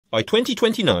By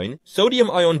 2029,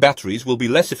 sodium-ion batteries will be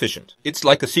less efficient. It's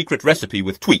like a secret recipe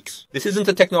with tweaks. This isn't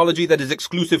a technology that is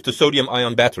exclusive to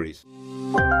sodium-ion batteries.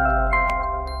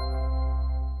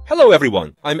 Hello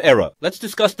everyone, I'm Era. Let's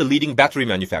discuss the leading battery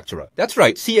manufacturer. That's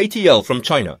right, CATL from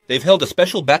China. They've held a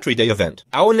special Battery Day event.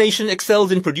 Our nation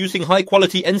excels in producing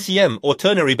high-quality NCM or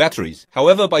ternary batteries.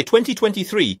 However, by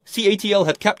 2023, CATL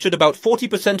had captured about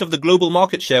 40% of the global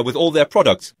market share with all their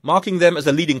products, marking them as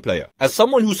a leading player. As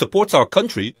someone who supports our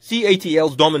country,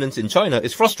 CATL's dominance in China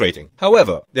is frustrating.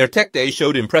 However, their Tech Day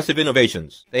showed impressive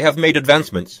innovations. They have made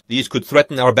advancements. These could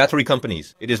threaten our battery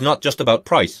companies. It is not just about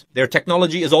price. Their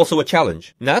technology is also a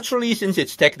challenge. Naturally, since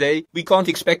it's Tech Day, we can't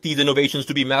expect these innovations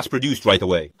to be mass-produced right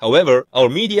away. However, our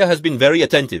media has been very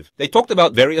attentive. They talked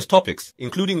about various topics,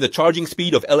 including the charging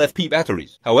speed of LFP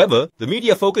batteries. However, the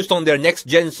media focused on their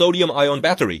next-gen sodium-ion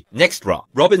battery, Naxtra.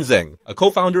 Robin Zeng, a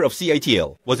co-founder of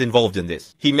CATL, was involved in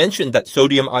this. He mentioned that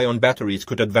sodium-ion batteries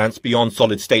could advance beyond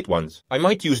solid-state ones. I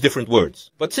might use different words,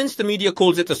 but since the media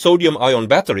calls it a sodium-ion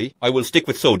battery, I will stick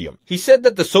with sodium. He said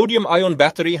that the sodium-ion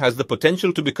battery has the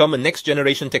potential to become a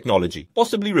next-generation technology,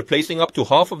 possibly replacing up to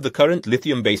half of the current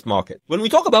lithium-based market. When we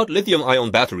talk about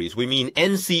lithium-ion batteries, we mean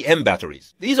NCM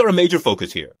batteries. These are a major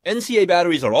focus here. NCA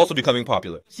batteries are also becoming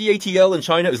popular. CATL in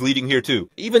China is leading here too.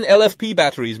 Even LFP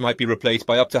batteries might be replaced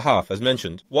by up to half, as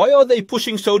mentioned. Why are they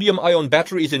pushing sodium-ion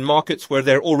batteries in markets where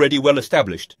they're already well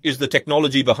established? Is the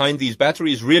technology behind these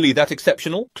batteries really that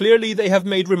exceptional? Clearly, they have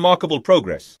made remarkable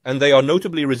progress, and they are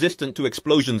notably resistant to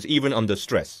explosions even under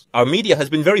stress. Our media has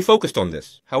been very focused on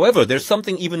this. However, there's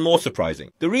something even more surprising.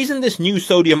 The reason this new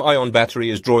sodium-ion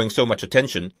battery is drawing so much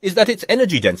attention is that its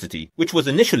energy density, which was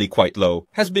initially quite low,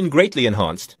 has been greatly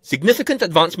enhanced. Significant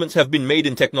advancements have been made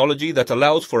in technology that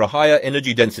allows for a higher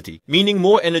energy density, meaning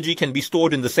more energy can be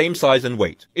stored in the same size and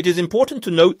weight. It is important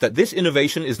to note that this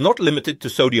innovation is not limited to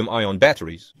sodium-ion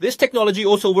batteries. This technology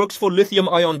also works for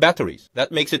lithium-ion batteries.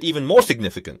 That makes it even more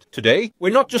significant. Today,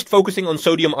 we're not just focusing on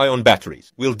sodium-ion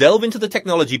batteries. We'll delve into the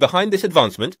technology behind this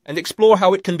advancement and explore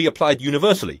how it can be applied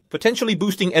universally, potentially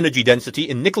boosting energy density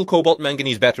in nickel cobalt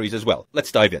manganese batteries as well.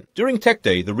 Let's dive in. During Tech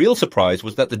Day, the real surprise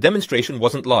was that the demonstration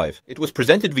wasn't live. It was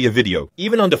presented via video.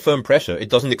 Even under firm pressure, it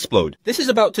doesn't explode. This is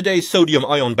about today's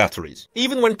sodium-ion batteries.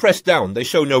 Even when pressed down, they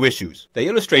show no issues. They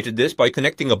illustrated this by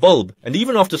connecting a bulb, and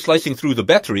even after slicing through the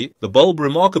battery, the bulb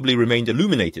remarkably remained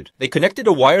illuminated. They connected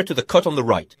a wire to the cut on the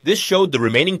right. This showed the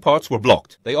remaining parts were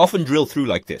blocked. They often drill through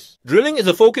like this. Drilling is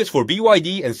a focus for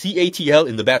BYD and CATL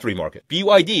in the battery market.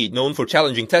 BYD, known for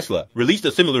challenging Tesla, released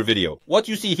a similar video. What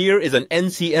you see here is an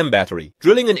NCM battery.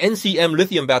 Drilling an NCM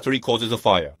lithium battery causes a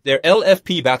fire. Their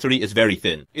LFP battery is very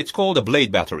thin. It's called a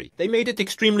blade battery. They made it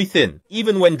extremely thin.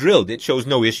 Even when drilled, it shows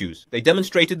no issues. They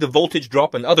demonstrated the voltage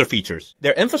drop and other features.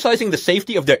 They're emphasizing the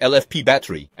safety of their LFP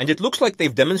battery, and it looks like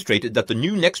they've demonstrated that the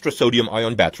new Naxtra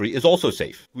sodium-ion battery is also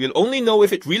safe. We'll only know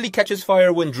if it really catches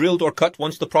fire when drilled or cut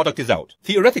once the product is out.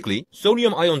 Theoretically,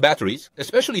 sodium-ion batteries,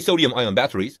 especially sodium-ion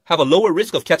batteries, have a lower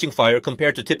risk of catching fire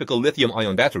compared to typical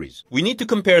lithium-ion batteries. We need to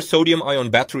compare sodium-ion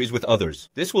batteries with others.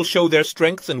 This will show their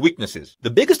strengths and weaknesses. The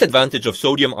biggest advantage of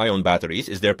sodium-ion batteries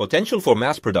is their potential for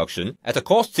mass production at a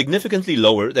cost significantly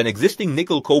lower than existing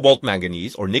nickel cobalt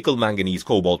manganese or nickel manganese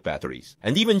cobalt batteries,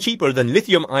 and even cheaper than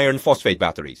lithium iron phosphate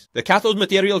batteries. The cathode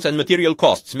materials and material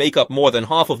costs make up more than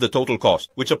half of the total cost,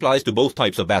 which applies to both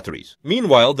types of batteries.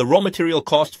 Meanwhile, the raw material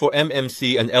cost for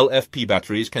MMC and LFP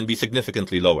batteries can be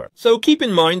significantly lower. So keep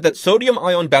in mind that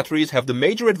sodium-ion batteries have the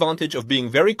major advantage of being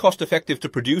very cost-effective to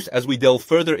produce as we delve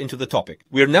further into the topic.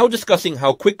 We are now discussing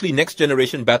how quickly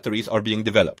next-generation batteries are being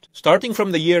developed. Starting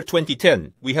from the year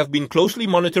 2010, we have been closely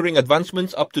monitoring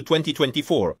advancements up to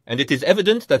 2024, and it is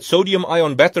evident that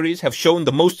sodium-ion batteries have shown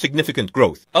the most significant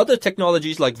growth. Other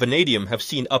technologies like vanadium have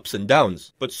seen ups and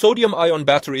downs, but sodium-ion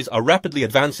batteries are rapidly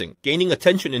advancing, gaining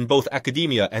attention in both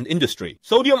academia and industry.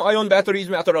 Sodium-ion batteries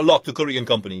matter a lot to Korean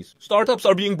companies. Startups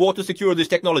are being bought to secure this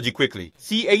technology quickly.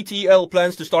 CATL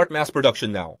plans to start mass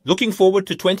production now. Looking forward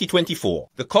to 2024,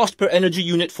 the cost per energy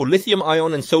unit for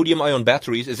lithium-ion and sodium-ion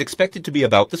batteries is expected to be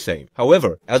about the same.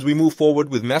 However, as we move forward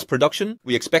with mass production,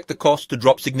 we expect the cost to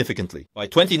drop significantly. By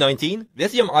 2019,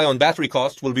 lithium-ion battery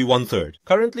costs will be 1/3.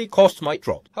 Currently, costs might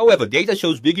drop. However, data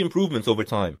shows big improvements over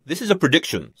time. This is a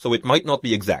prediction, so it might not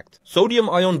be exact.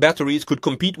 Sodium-ion batteries could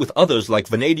compete with others like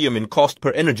vanadium in cost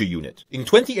per energy unit. In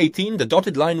 2018, the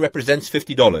dotted line represents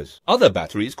 $50. Other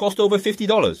batteries cost over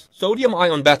 $50.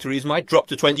 Sodium-ion batteries batteries might drop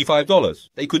to $25.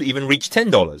 They could even reach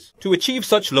 $10. To achieve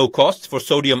such low costs for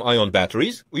sodium-ion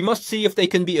batteries, we must see if they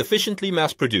can be efficiently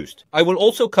mass-produced. I will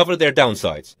also cover their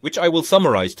downsides, which I will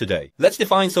summarize today. Let's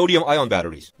define sodium-ion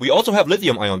batteries. We also have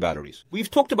lithium-ion batteries. We've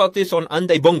talked about this on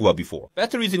Anode before.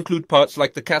 Batteries include parts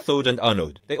like the cathode and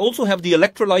anode. They also have the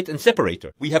electrolyte and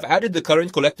separator. We have added the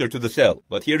current collector to the cell,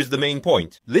 but here is the main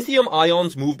point. Lithium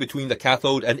ions move between the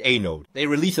cathode and anode. They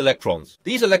release electrons.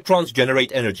 These electrons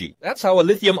generate energy. That's how a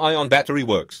lithium-ion battery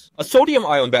works. A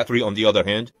sodium-ion battery, on the other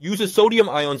hand, uses sodium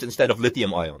ions instead of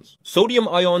lithium ions. Sodium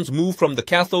ions move from the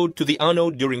cathode to the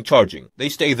anode during charging. They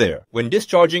stay there. When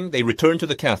discharging, they return to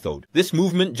the cathode. This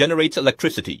movement generates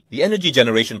electricity. The energy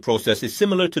generation process is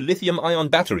similar to lithium-ion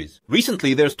batteries.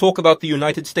 Recently, there's talk about the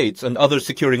United States and others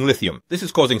securing lithium. This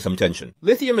is causing some tension.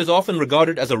 Lithium is often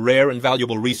regarded as a rare and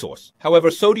valuable resource. However,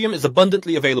 sodium is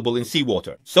abundantly available in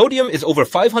seawater. Sodium is over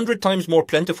 500 times more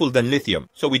plentiful than lithium,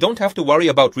 so we don't have to worry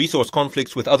about resource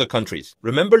conflicts with other countries.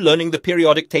 Remember learning the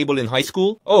periodic table in high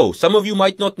school? Oh, some of you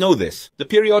might not know this. The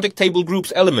periodic table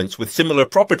groups elements with similar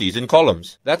properties in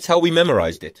columns. That's how we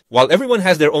memorized it. While everyone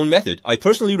has their own method, I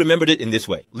personally remembered it in this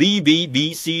way. Li, B,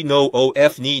 B, C, No, O,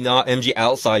 F, Ni, Na, Mg,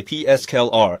 Al, Psi, P, S, Kel,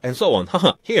 R, and so on.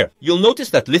 Haha. Here, you'll notice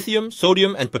that lithium,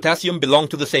 sodium, and potassium belong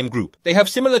to the same group. They have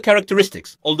similar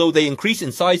characteristics, although they increase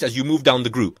in size as you move down the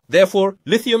group. Therefore,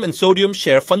 lithium and sodium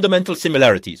share fundamental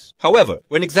similarities. However,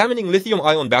 when examining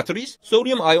lithium-ion batteries,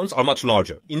 sodium ions are much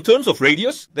larger. In terms of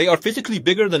radius, they are physically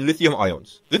bigger than lithium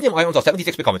ions. Lithium ions are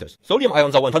 76 picometers. Sodium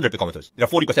ions are 100 picometers. They are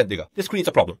 40% bigger. This creates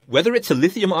a problem. Whether it's a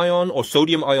lithium-ion or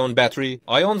sodium-ion battery,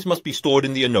 ions must be stored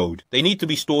in the anode. They need to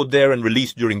be stored there and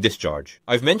released during discharge.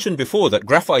 I've mentioned before that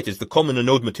graphite is the common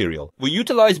anode material. We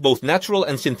utilize both natural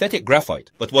and synthetic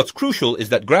graphite, but what's crucial is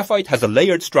that graphite has a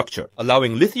layered structure,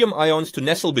 allowing lithium ions to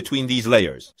nestle between these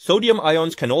layers. Sodium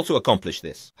ions can also accomplish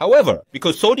this. However,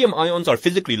 because sodium ions are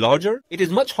physically larger, it is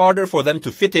much harder for them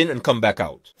to fit in and come back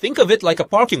out. Think of it like a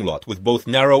parking lot with both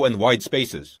narrow and wide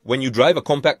spaces. When you drive a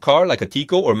compact car like a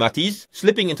Tico or Matiz,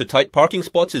 slipping into tight parking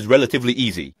spots is relatively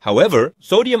easy. However,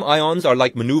 sodium ions are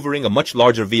like maneuvering a much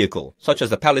larger vehicle, such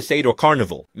as a Palisade or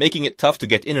Carnival, making it tough to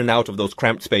get in and out of those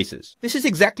cramped spaces. This is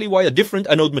exactly why a different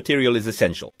anode material is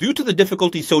essential. Due to the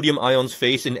difficulty sodium ions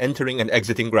face in entering and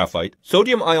exiting graphite,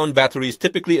 sodium-ion batteries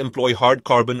typically employ hard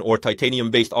carbon or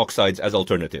titanium-based oxides as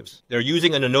alternatives. They're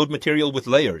using an anode material with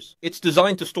layers. It's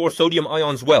designed to store sodium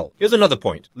ions well. Here's another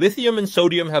point. Lithium and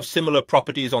sodium have similar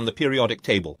properties on the periodic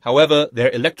table. However,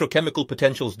 their electrochemical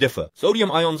potentials differ.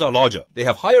 Sodium ions are larger. They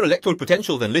have higher electrode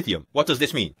potential than lithium. What does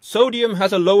this mean? Sodium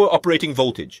has a lower operating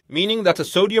voltage, meaning that a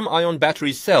sodium-ion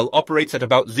battery's cell operates at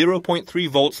about 0.3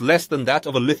 volts less than that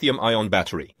of a lithium-ion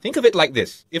battery. Think of it like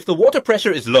this. If the water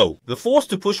pressure is low, the force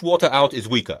to push water out is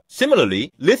weaker.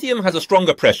 Similarly, lithium has a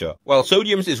stronger pressure, while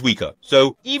sodium's is weaker.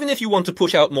 So, even if you want to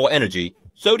push out more energy,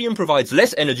 sodium provides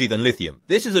less energy than lithium.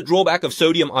 This is a drawback of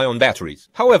sodium-ion batteries.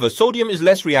 However, sodium is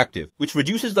less reactive, which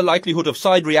reduces the likelihood of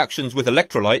side reactions with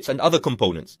electrolytes and other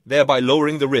components, thereby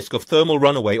lowering the risk of thermal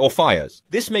runaway or fires.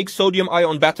 This makes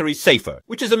sodium-ion batteries safer,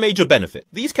 which is a major benefit.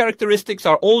 These characteristics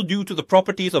are all due to the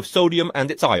properties of sodium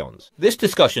and its ions. This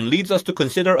discussion leads us to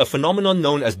consider a phenomenon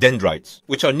known as dendrites,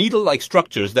 which are needle-like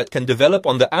structures that can develop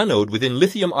on the anode within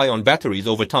lithium-ion batteries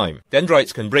over time.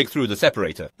 Dendrites can break through the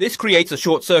separator. This creates a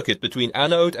short circuit between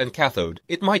anode and cathode.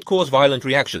 It might cause violent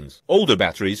reactions. Older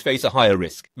batteries face a higher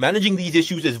risk. Managing these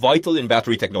issues is vital in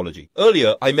battery technology.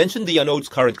 Earlier, I mentioned the anode's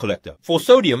current collector. For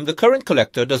sodium, the current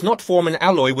collector does not form an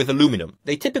alloy with aluminum.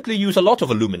 They typically use a lot of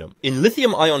aluminum. In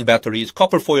lithium-ion batteries,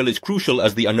 copper foil is crucial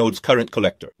as the anode's current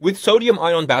collector. With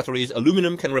sodium-ion batteries,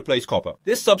 aluminum can replace copper.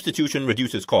 This substitution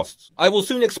reduces costs. I will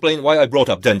soon explain why I brought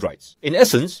up dendrites. In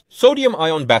essence,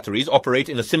 sodium-ion batteries operate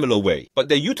in a similar way, but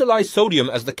they utilize sodium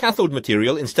as the cathode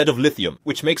material instead of lithium,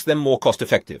 which makes them more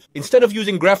cost-effective. Instead of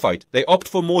using graphite, they opt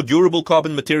for more durable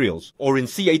carbon materials, or in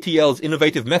CATL's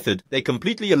innovative method, they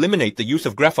completely eliminate the use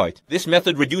of graphite. This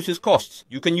method reduces costs.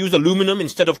 You can use aluminum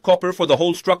instead of copper for the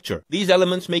whole structure. These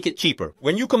elements make it cheaper.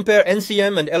 When you compare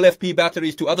NCM and LFP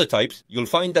batteries to other types, you'll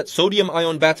find that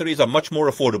sodium-ion batteries are much more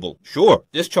affordable. Sure,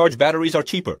 discharge batteries are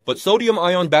cheaper, but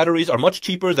sodium-ion batteries are much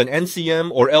cheaper than NCM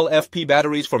or LFP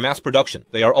batteries for mass production.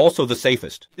 They are also the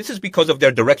safest. This is because of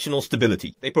their directional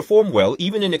stability. They perform well well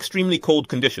even in extremely cold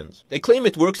conditions. They claim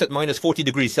it works at minus 40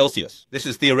 degrees Celsius. This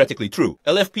is theoretically true.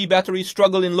 LFP batteries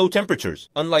struggle in low temperatures,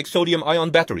 unlike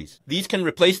sodium-ion batteries. These can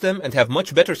replace them and have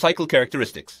much better cycle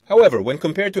characteristics. However, when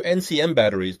compared to NCM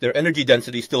batteries, their energy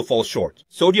density still falls short.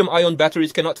 Sodium-ion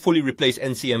batteries cannot fully replace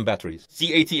NCM batteries.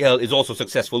 CATL is also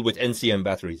successful with NCM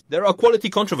batteries. There are quality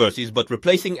controversies, but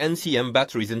replacing NCM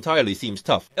batteries entirely seems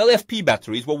tough. LFP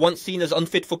batteries were once seen as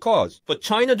unfit for cars, but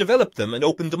China developed them and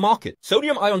opened the market.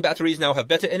 Sodium-ion batteries now have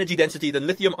better energy density than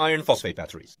lithium iron phosphate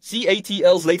batteries.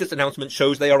 CATL's latest announcement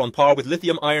shows they are on par with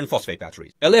lithium iron phosphate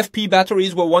batteries. LFP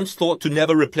batteries were once thought to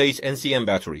never replace NCM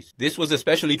batteries. This was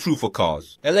especially true for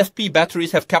cars. LFP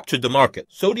batteries have captured the market.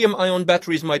 Sodium-ion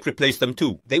batteries might replace them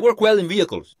too. They work well in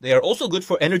vehicles. They are also good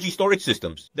for energy storage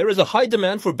systems. There is a high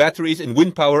demand for batteries in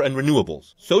wind power and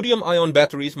renewables. Sodium-ion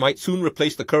batteries might soon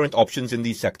replace the current options in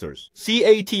these sectors.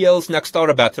 CATL's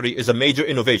Naxtra battery is a major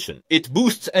innovation. It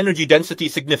boosts energy density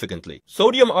significantly.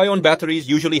 Sodium-ion batteries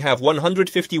usually have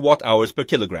 150 watt-hours per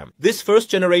kilogram. This first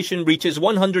generation reaches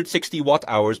 160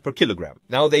 watt-hours per kilogram.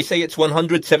 Now they say it's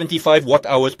 175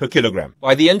 watt-hours per kilogram.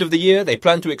 By the end of the year, they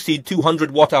plan to exceed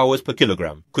 200 watt-hours per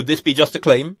kilogram. Could this be just a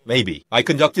claim? Maybe. I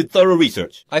conducted thorough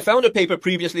research. I found a paper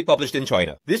previously published in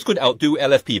China. This could outdo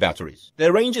LFP batteries.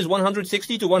 Their range is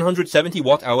 160 to 170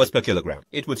 watt-hours per kilogram.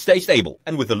 It would stay stable,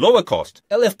 and with a lower cost,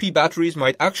 LFP batteries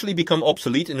might actually become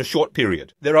obsolete in a short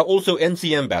period. There are also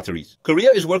NCM batteries.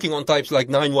 Korea is working on types like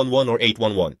 911 or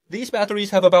 811. These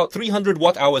batteries have about 300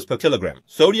 watt-hours per kilogram.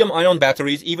 Sodium-ion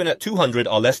batteries, even at 200,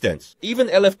 are less dense. Even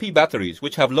LFP batteries,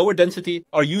 which have lower density,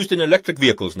 are used in electric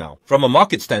vehicles now. From a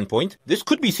market standpoint, this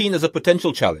could be seen as a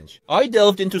potential challenge. I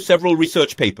delved into several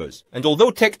research papers, and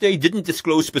although Tech Day didn't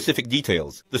disclose specific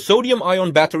details, the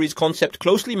sodium-ion batteries concept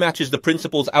closely matches the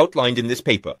principles outlined in this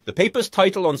paper. The paper's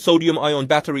title on sodium-ion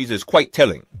batteries is quite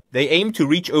telling. They aim to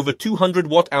reach over 200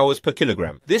 watt-hours per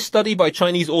kilogram. This study by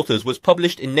Chinese authors was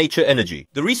published in Nature Energy.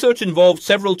 The research involved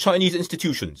several Chinese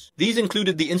institutions. These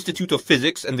included the Institute of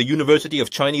Physics and the University of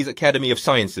Chinese Academy of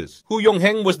Sciences. Hu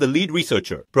Yongheng was the lead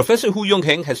researcher. Professor Hu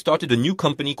Yongheng has started a new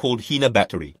company called Hina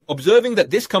Battery. Observing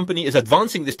that this company is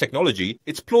advancing this technology,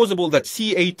 it's plausible that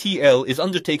CATL is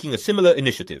undertaking a similar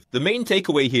initiative. The main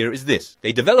takeaway here is this.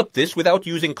 They developed this without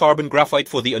using carbon graphite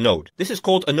for the anode. This is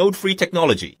called anode-free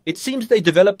technology. It seems they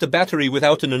developed a battery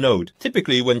without an anode.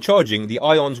 Typically, when charging, the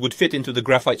ions would fit into the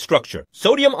graphite structure.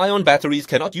 Sodium-ion batteries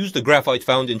cannot use the graphite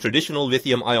found in traditional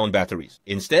lithium-ion batteries.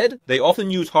 Instead, they often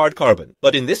use hard carbon.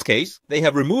 But in this case, they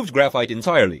have removed graphite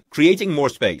entirely, creating more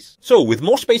space. So, with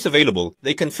more space available,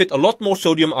 they can fit a lot more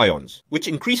sodium ions, which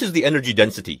increases the energy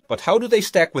density. But how do they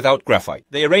stack without graphite?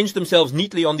 They arrange themselves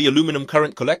neatly on the aluminum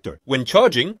current collector. When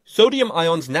charging, sodium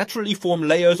ions naturally form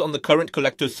layers on the current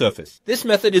collector's surface. This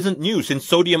method isn't new since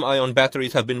sodium-ion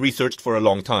batteries have been researched for a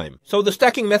long time. So the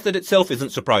stacking method itself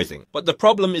isn't surprising. But the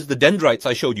problem is the dendrites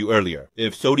I showed you earlier.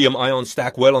 If sodium ions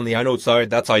stack well on the anode side,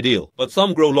 that's ideal. But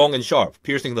some grow long and sharp,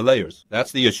 piercing the layers.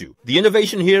 That's the issue. The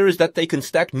innovation here is that they can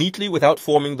stack neatly without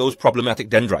forming those problematic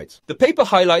dendrites. The paper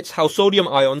highlights how sodium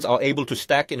ions are able to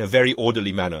stack in a very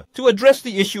orderly manner. To address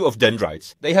the issue of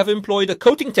dendrites, they have employed a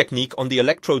coating technique on the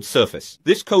electrode surface.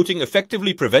 This coating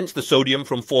effectively prevents the sodium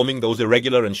from forming those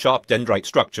irregular and sharp dendrite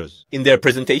structures. In their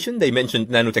presentation, they mentioned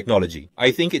nanotechnology.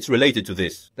 I think it's related to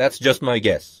this. That's just my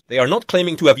guess. They are not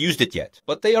claiming to have used it yet,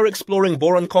 but they are exploring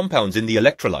boron compounds in the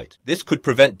electrolyte. This could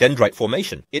prevent dendrite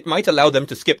formation. It might allow them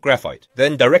to skip graphite.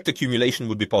 Then direct accumulation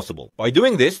would be possible. By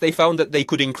doing this, they found that they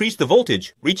could increase the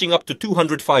voltage, reaching up to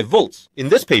 205 volts. In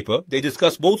this paper, they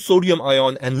discuss both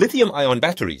sodium-ion and lithium-ion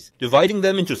batteries, dividing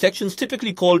them into sections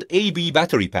typically called AB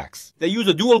battery packs. They use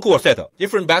a dual-core setup.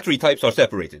 Different battery types are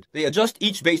separated. They adjust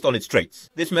each based on its traits.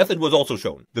 This method was also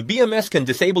shown. The BMS can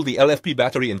disable the LFP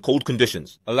battery in cold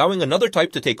conditions, allowing another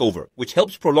type to take over, which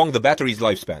helps prolong the battery's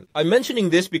lifespan. I'm mentioning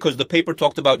this because the paper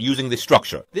talked about using this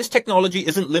structure. This technology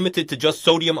isn't limited to just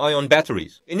sodium-ion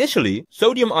batteries. Initially,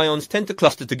 sodium ions tend to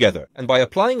cluster together, and by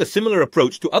applying a similar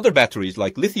approach to other batteries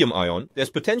like lithium-ion, there's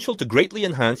potential to greatly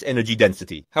enhance energy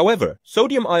density. However,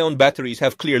 sodium-ion batteries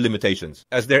have clear limitations,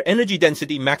 as their energy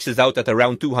density maxes out at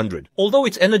around 200. Although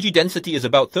its energy density is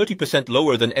about 30%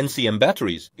 lower than NCM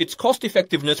batteries, its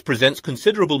cost-effectiveness presents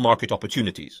considerable market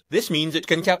opportunities. This means it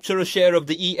can capture a share of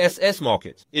the ESS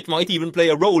market. It might even play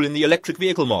a role in the electric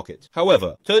vehicle market.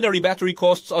 However, ternary battery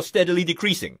costs are steadily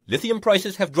decreasing. Lithium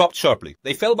prices have dropped sharply.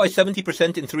 They fell by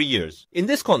 70% in 3 years. In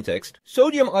this context,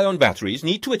 sodium-ion batteries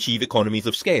need to achieve economies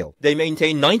of scale. They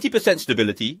maintain 90%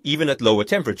 stability even at lower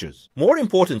temperatures. More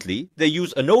importantly, they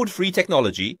use anode-free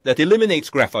technology that eliminates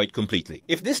graphite completely.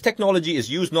 If this technology is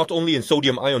used not only in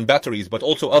sodium-ion batteries but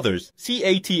also others,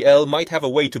 CATL might have a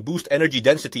way to boost energy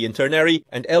density in ternary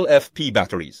and LFP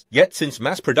batteries. Yet, Yet, since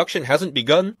mass production hasn't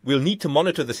begun, we'll need to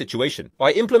monitor the situation.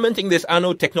 By implementing this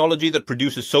anode technology that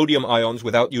produces sodium ions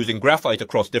without using graphite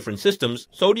across different systems,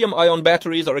 sodium-ion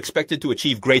batteries are expected to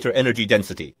achieve greater energy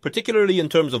density, particularly in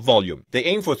terms of volume. They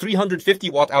aim for 350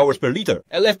 watt-hours per liter.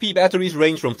 LFP batteries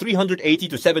range from 380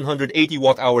 to 780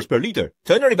 watt-hours per liter.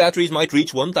 Ternary batteries might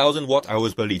reach 1000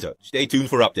 watt-hours per liter. Stay tuned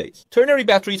for updates. Ternary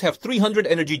batteries have 300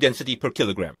 energy density per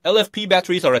kilogram. LFP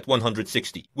batteries are at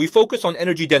 160. We focus on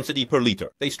energy density per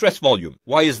liter. They stress volume.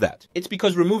 Why is that? It's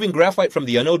because removing graphite from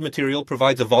the anode material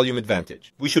provides a volume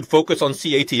advantage. We should focus on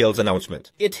CATL's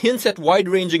announcement. It hints at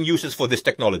wide-ranging uses for this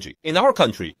technology. In our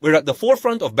country, we're at the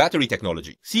forefront of battery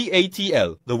technology.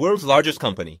 CATL, the world's largest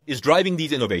company, is driving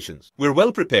these innovations. We're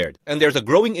well prepared, and there's a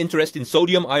growing interest in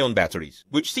sodium-ion batteries,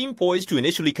 which seem poised to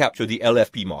initially capture the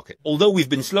LFP market. Although we've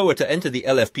been slower to enter the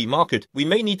LFP market, we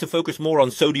may need to focus more on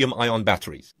sodium-ion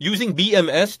batteries. Using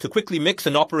BMS to quickly mix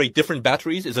and operate different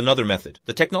batteries is another method.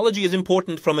 The technology is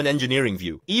important from an engineering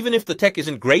view. Even if the tech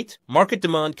isn't great, market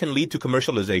demand can lead to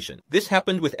commercialization. This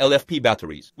happened with LFP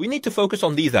batteries. We need to focus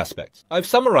on these aspects. I've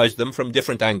summarized them from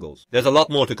different angles. There's a lot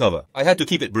more to cover. I had to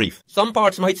keep it brief. Some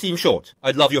parts might seem short.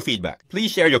 I'd love your feedback.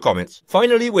 Please share your comments.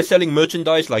 Finally, we're selling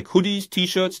merchandise like hoodies,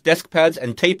 t-shirts, desk pads,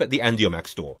 and tape at the Andiomax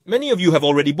store. Many of you have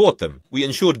already bought them. We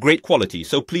ensured great quality,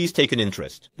 so please take an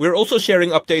interest. We're also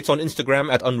sharing updates on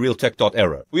Instagram at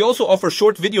unrealtech.error. We also offer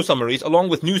short video summaries along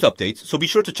with news updates, so be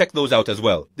sure to check those out as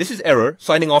well. This is Error,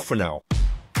 signing off for now.